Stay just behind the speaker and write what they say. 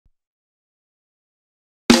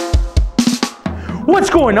What's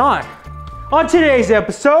going on? On today's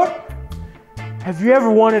episode, have you ever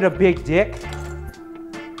wanted a big dick?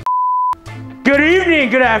 Good evening,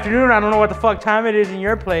 good afternoon. I don't know what the fuck time it is in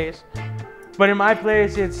your place, but in my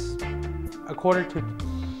place, it's a quarter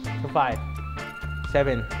to 5,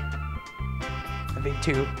 7, I think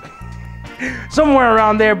 2, somewhere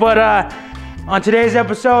around there. But on today's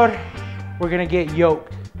episode, we're gonna get yoked.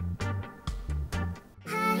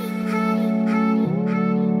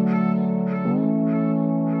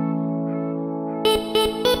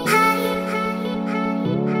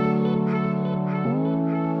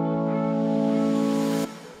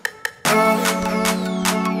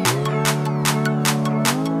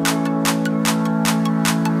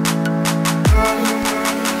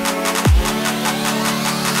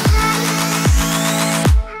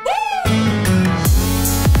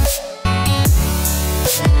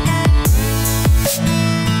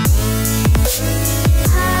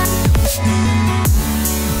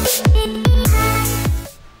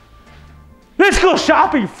 Let's go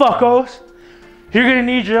shopping, fuckos. You're gonna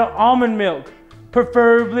need your almond milk,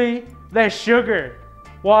 preferably less sugar.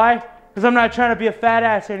 Why? Because I'm not trying to be a fat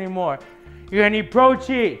ass anymore. You're gonna need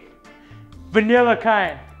protein, vanilla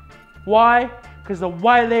kind. Why? Because the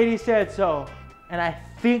white lady said so. And I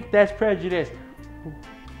think that's prejudice.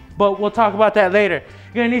 But we'll talk about that later.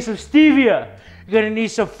 You're gonna need some stevia. You're gonna need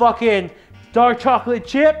some fucking dark chocolate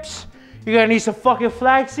chips. You're gonna need some fucking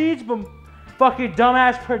flax seeds from fucking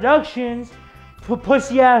dumbass productions.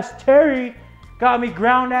 Pussy ass Terry got me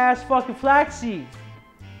ground ass fucking flax seeds.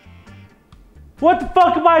 What the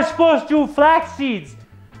fuck am I supposed to do with flax seeds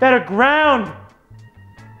that are ground?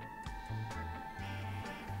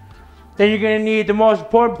 Then you're gonna need the most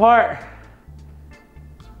important part.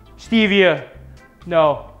 Stevia.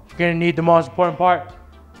 No, you're gonna need the most important part.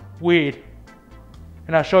 Weed.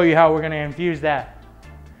 And I'll show you how we're gonna infuse that.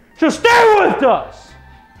 So stay with us!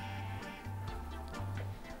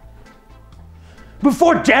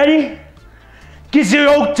 Before Daddy gets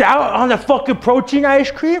yoked out on the fucking protein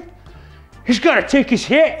ice cream, he's gotta take his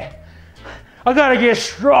hit. I gotta get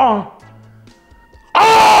strong.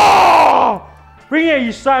 Oh! Bring it,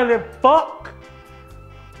 you silent fuck.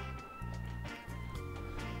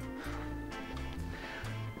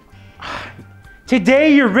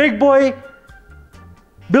 Today, your rig boy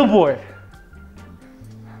billboard.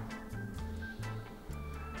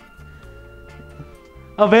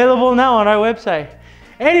 Available now on our website.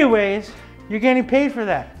 Anyways, you're getting paid for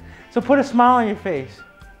that. So put a smile on your face.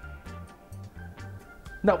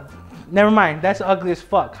 No, never mind. That's ugly as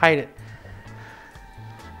fuck. Hide it.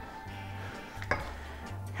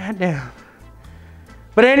 God damn.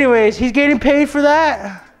 But anyways, he's getting paid for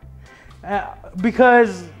that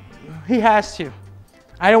because he has to.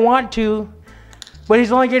 I don't want to, but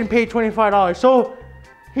he's only getting paid $25. So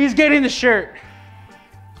he's getting the shirt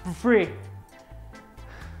for free.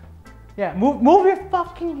 Yeah, move your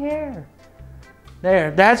fucking hair.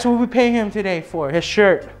 There, that's what we pay him today for, his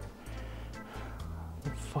shirt.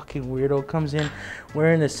 Fucking weirdo comes in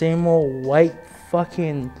wearing the same old white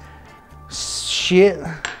fucking shit.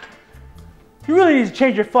 You really need to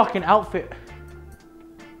change your fucking outfit.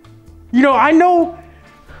 You know, I know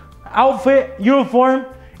outfit, uniform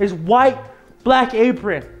is white, black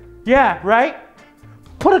apron. Yeah, right?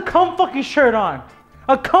 Put a cum fucking shirt on.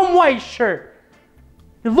 A cum white shirt.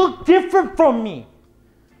 You look different from me.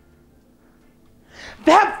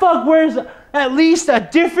 That fuck wears at least a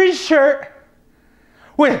different shirt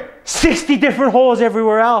with 60 different holes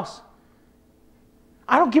everywhere else.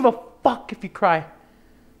 I don't give a fuck if you cry.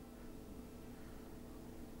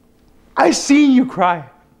 I seen you cry.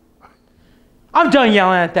 I'm done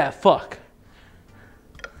yelling at that fuck.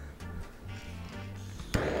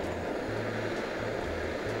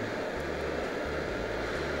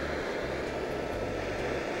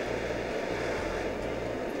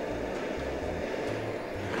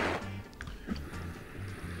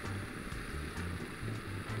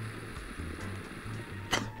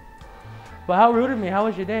 But how rude of me? How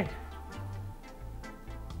was your day?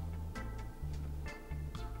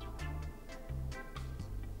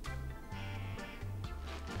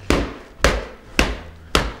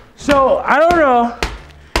 So, I don't know.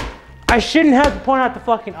 I shouldn't have to point out the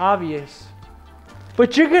fucking obvious.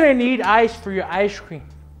 But you're gonna need ice for your ice cream.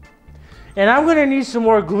 And I'm gonna need some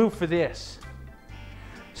more glue for this.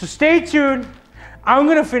 So stay tuned. I'm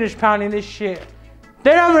gonna finish pounding this shit.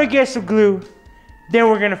 Then I'm gonna get some glue. Then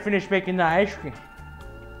we're gonna finish making the ice cream.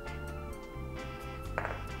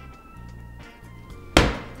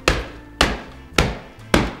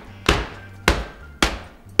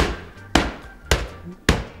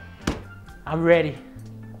 I'm ready.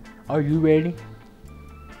 Are you ready?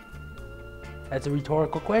 That's a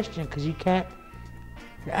rhetorical question because you can't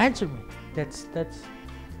answer me. That's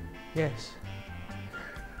yes.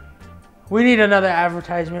 We need another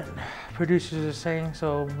advertisement. Producers are saying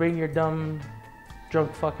so. Bring your dumb,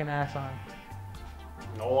 drunk fucking ass on.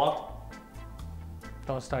 No what?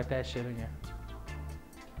 Don't start that shit again.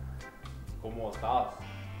 ¿Cómo estás?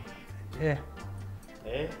 Yeah.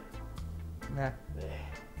 Eh?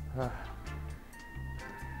 Nah.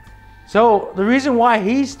 So the reason why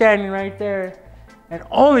he's standing right there and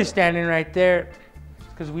only standing right there is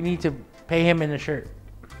because we need to pay him in a shirt.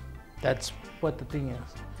 That's what the thing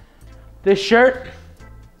is. This shirt,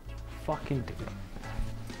 fucking dude.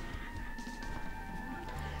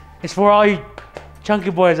 It's for all you chunky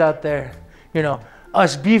boys out there. You know,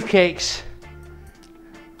 us beefcakes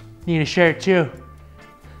need a shirt too.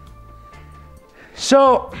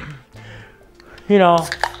 So, you know,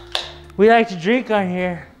 we like to drink on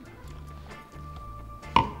here.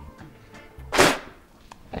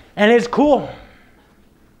 And it's cool.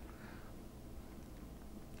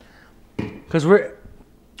 Cause we're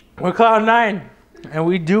Kloud 9 and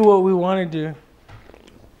we do what we want to do.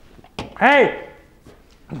 Hey,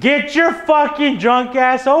 get your fucking drunk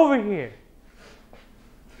ass over here.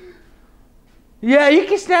 Yeah, you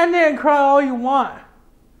can stand there and cry all you want.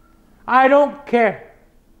 I don't care.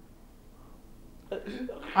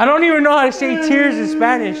 I don't even know how to say tears in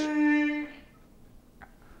Spanish.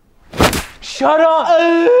 Shut up!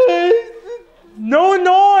 No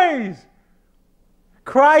noise!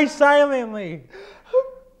 Cry silently.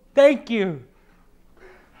 Thank you.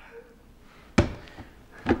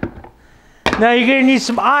 Now you're gonna need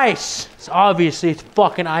some ice. It's obviously it's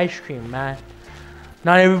fucking ice cream, man.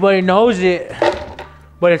 Not everybody knows it,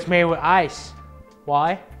 but it's made with ice.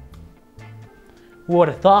 Why? Who would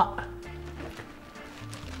have thought?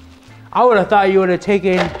 I would have thought you would have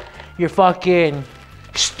taken your fucking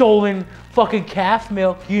stolen fucking calf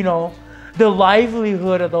milk, you know, the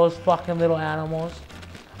livelihood of those fucking little animals.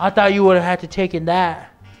 I thought you would have had to taken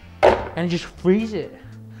that and just freeze it.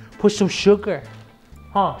 Put some sugar.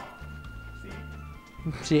 Huh?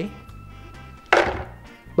 See?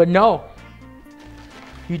 But no.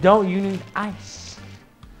 You don't, you need ice.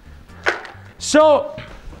 So,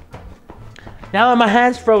 now that my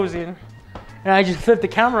hand's frozen and I just flipped the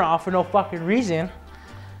camera off for no fucking reason,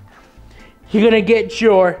 you're gonna get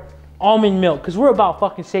your almond milk, because we're about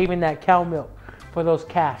fucking saving that cow milk for those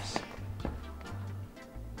calves.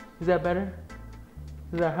 Is that better?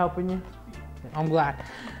 Is that helping you? I'm glad.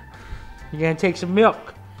 You're gonna take some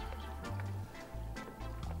milk.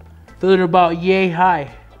 Fill it about yay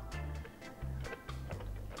high.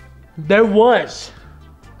 There was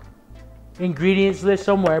ingredients list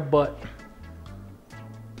somewhere, but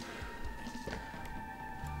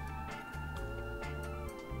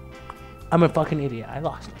I'm a fucking idiot. I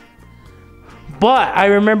lost it. But I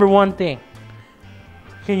remember one thing.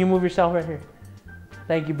 Can you move yourself right here?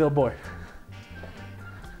 Thank you, Billboard.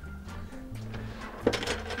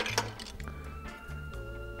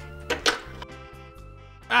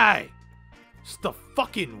 Hey, it's the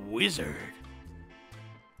fucking wizard.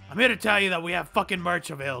 I'm here to tell you that we have fucking merch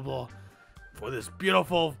available for this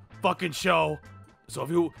beautiful fucking show. So if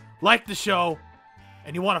you like the show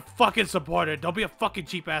and you want to fucking support it, don't be a fucking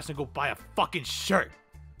cheap ass and go buy a fucking shirt.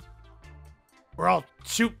 Or I'll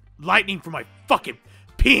shoot lightning from my fucking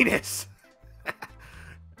penis.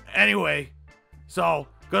 Anyway, so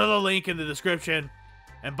go to the link in the description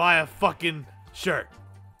and buy a fucking shirt.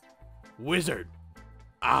 Wizard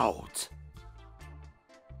out.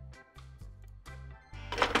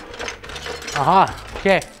 Aha,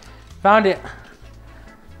 okay, found it.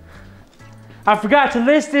 I forgot to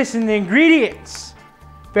list this in the ingredients.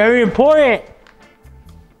 Very important.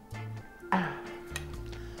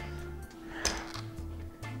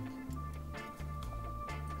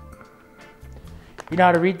 You know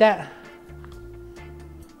how to read that?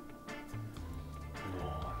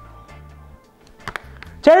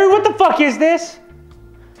 Terry, what the fuck is this?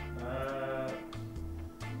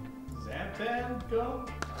 Xanthan gum?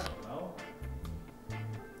 I don't know.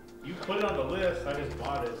 You put it on the list, I just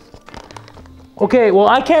bought it. Okay, well,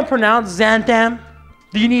 I can't pronounce xanthan.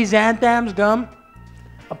 Do you need xanthan's gum?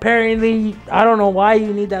 Apparently, I don't know why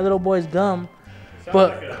you need that little boy's gum. Sounds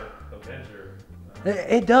but like a Avenger.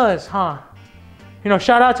 it does, huh? You know,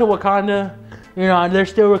 shout out to Wakanda. You know, they're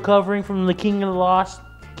still recovering from the King of the Lost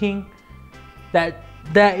King. That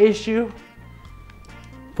issue.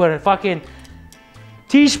 Put a fucking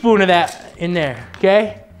teaspoon of that in there,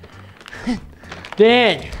 okay?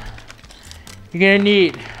 Then you're gonna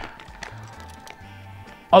need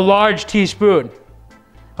a large teaspoon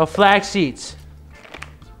of flax seeds.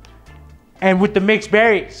 And with the mixed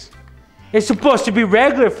berries, It's supposed to be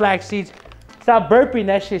regular flax seeds. Stop burping,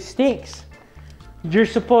 that shit stinks. You're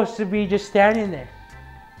supposed to be just standing there.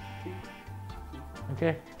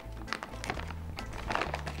 Okay.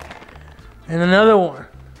 And another one.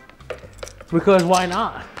 Because why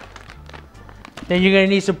not? Then you're gonna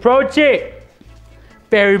need some protein.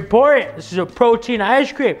 Very important. This is a protein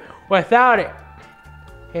ice cream. Without it,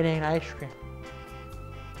 it ain't ice cream.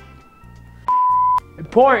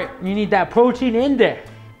 Important. You need that protein in there.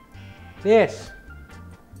 This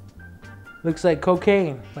looks like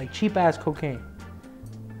cocaine, like cheap ass cocaine.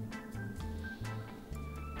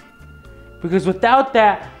 Because without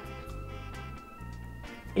that,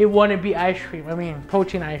 it wouldn't be ice cream. I mean,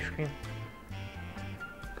 protein ice cream.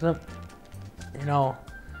 You know,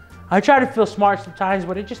 I try to feel smart sometimes,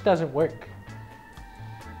 but it just doesn't work.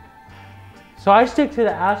 So I stick to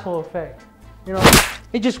the asshole effect. You know,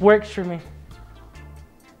 it just works for me.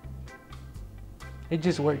 It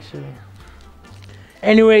just works for me.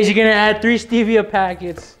 Anyways, you're gonna add 3 stevia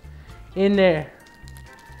packets in there.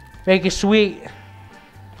 Make it sweet.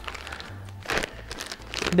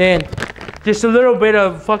 Then just a little bit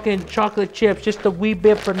of fucking chocolate chips, just a wee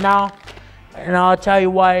bit for now. And I'll tell you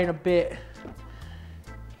why in a bit.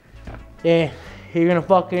 Then you're gonna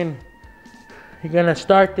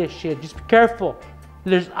start this shit. Just be careful.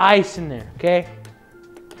 There's ice in there, okay?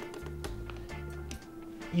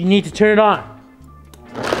 You need to turn it on.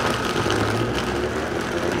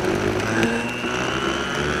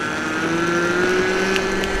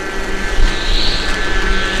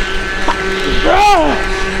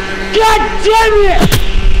 God damn it!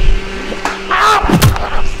 Ah,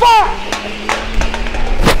 fuck!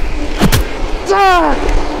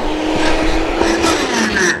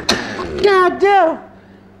 God damn!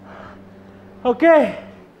 Okay.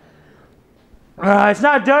 It's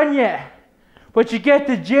not done yet, but you get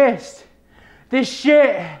the gist. This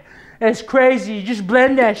shit is crazy. You just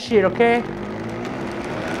blend that shit, okay?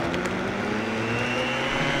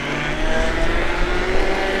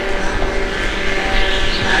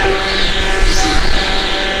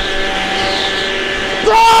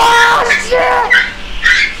 Oh, shit!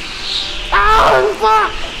 Oh,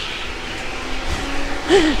 fuck!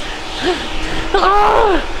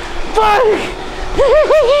 Oh, fuck!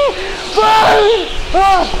 Fuck!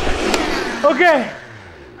 Oh. Okay.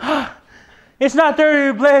 It's not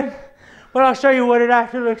thoroughly blend, but I'll show you what it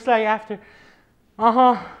actually looks like after.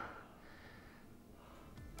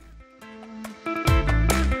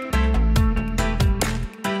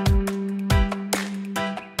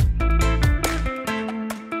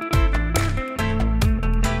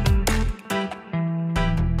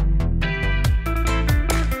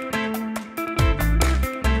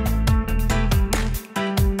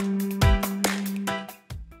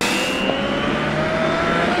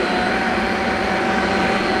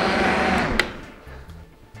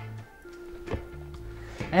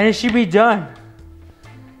 And it should be done.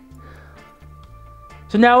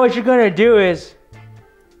 So now what you're gonna do is,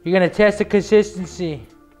 you're gonna test the consistency.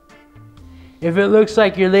 If it looks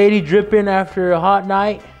like your lady dripping after a hot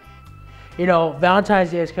night, you know, Valentine's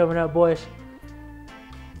Day is coming up, boys.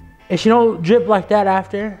 If she don't drip like that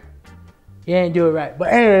after, you ain't do it right.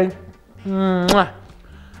 But anyway,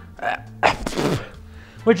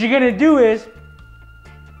 what you're gonna do is,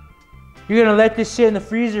 you're gonna let this sit in the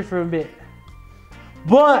freezer for a bit.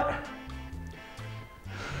 But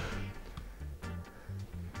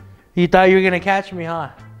you thought you were gonna catch me, huh?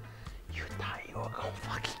 You thought you were gonna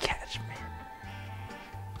fucking catch me.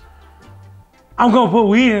 I'm gonna put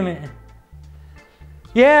weed in it.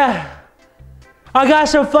 Yeah. I got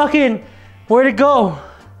some fucking, where'd it go?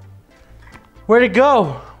 Where'd it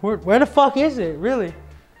go? Where the fuck is it, really?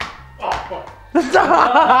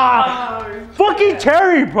 Fucking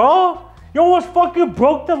Terry, bro. You almost fucking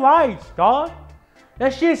broke the lights, dog.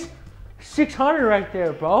 That shit's 600 right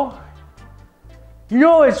there, bro. You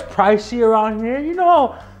know it's pricey around here. You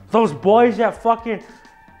know those boys that fucking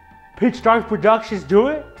Pitch Dark Productions do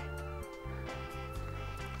it.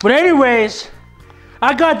 But anyways,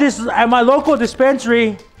 I got this at my local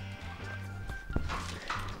dispensary.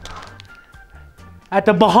 At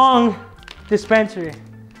the Bahong dispensary.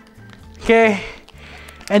 Okay?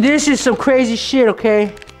 And this is some crazy shit,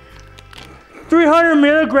 okay? 300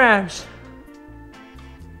 milligrams.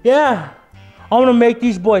 Yeah, I'm gonna make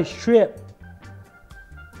these boys trip.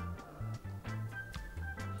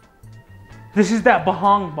 This is that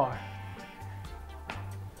Bahong bar.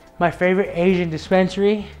 My favorite Asian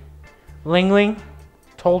dispensary, Ling Ling,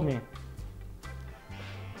 told me.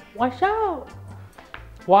 Watch out.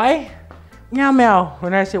 Why? Meow meow.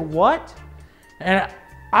 When I said what? And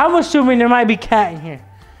I'm assuming there might be cat in here.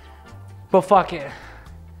 But fuck it.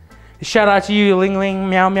 Shout out to you, Ling Ling,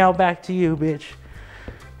 meow meow back to you, bitch.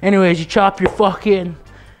 Anyways, you chop your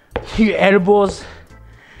edibles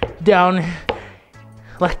down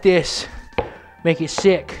like this. Make it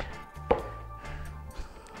sick.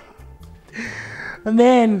 And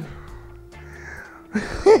then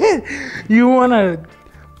you wanna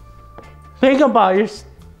think about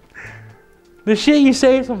the shit you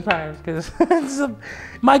say sometimes, because it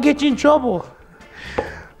might get you in trouble.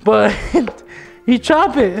 But you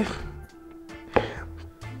chop it.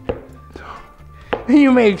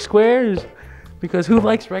 You make squares, because who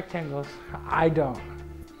likes rectangles? I don't.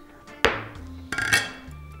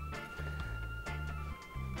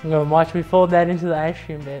 You're gonna watch me fold that into the ice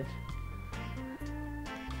cream, bitch.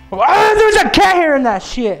 Oh, there's a cat hair in that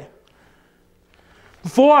shit.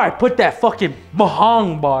 Before I put that fucking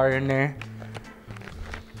bahong bar in there.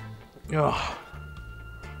 Oh.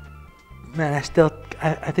 Man, I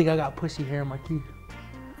think I got pussy hair in my teeth.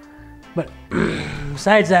 But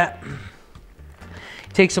besides that,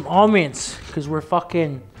 take some almonds, because we're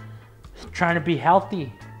fucking trying to be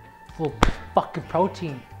healthy. Full of fucking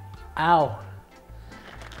protein. Ow.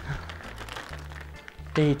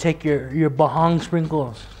 Then you take your bahong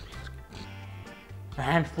sprinkles. A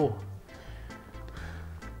handful.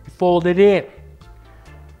 You fold it in.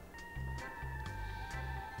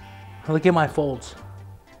 Look at my folds.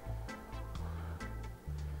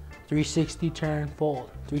 360 turn, fold.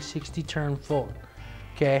 360 turn, fold.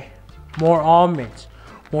 Okay? More almonds.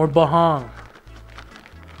 More bahong.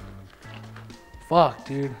 Fuck,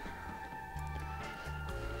 dude.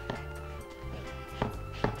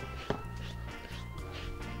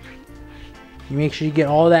 You make sure you get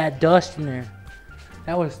all that dust in there.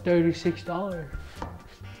 That was $36.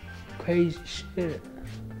 Crazy shit.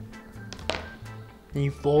 Then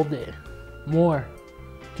you fold it. More.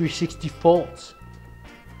 360 folds.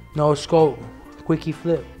 No scope. Quickie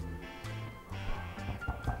flip.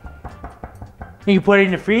 And you put it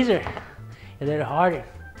in the freezer. And let it harden.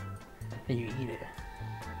 And you eat it.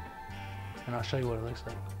 And I'll show you what it looks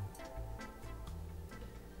like.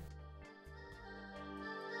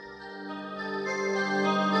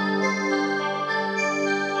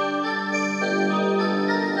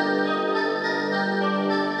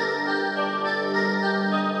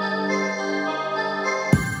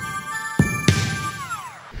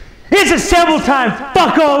 It's assemble time,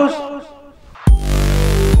 fuckos!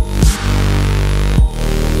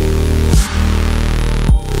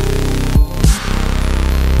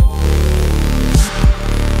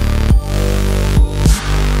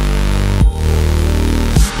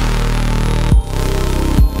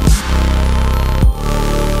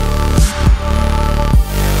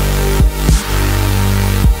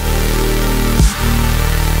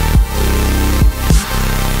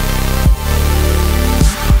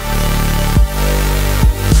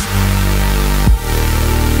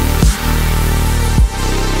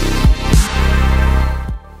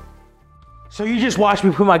 So you just watch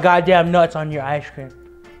me put my goddamn nuts on your ice cream.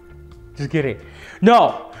 Just kidding.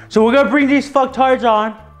 No. So we're gonna bring these fucktards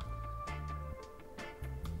on.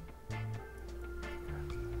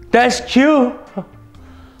 That's cute.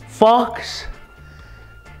 Fucks.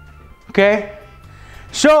 Okay?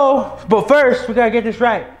 So, but first, we gotta get this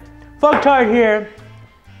right. Fucktard here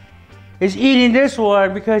is eating this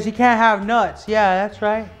one because he can't have nuts. Yeah, that's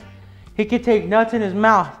right. He can take nuts in his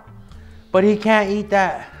mouth, but he can't eat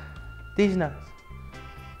these nuts.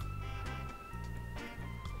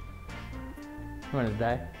 I'm gonna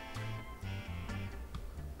die.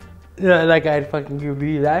 Yeah, like I'd fucking give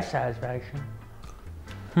you that satisfaction.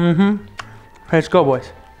 Let's go,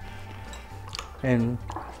 boys. And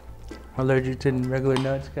allergic to regular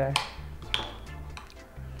nuts, guy.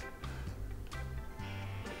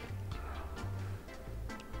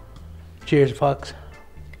 Cheers, fucks.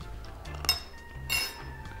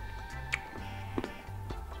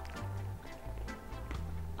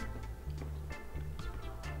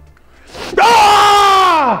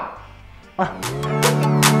 Ah!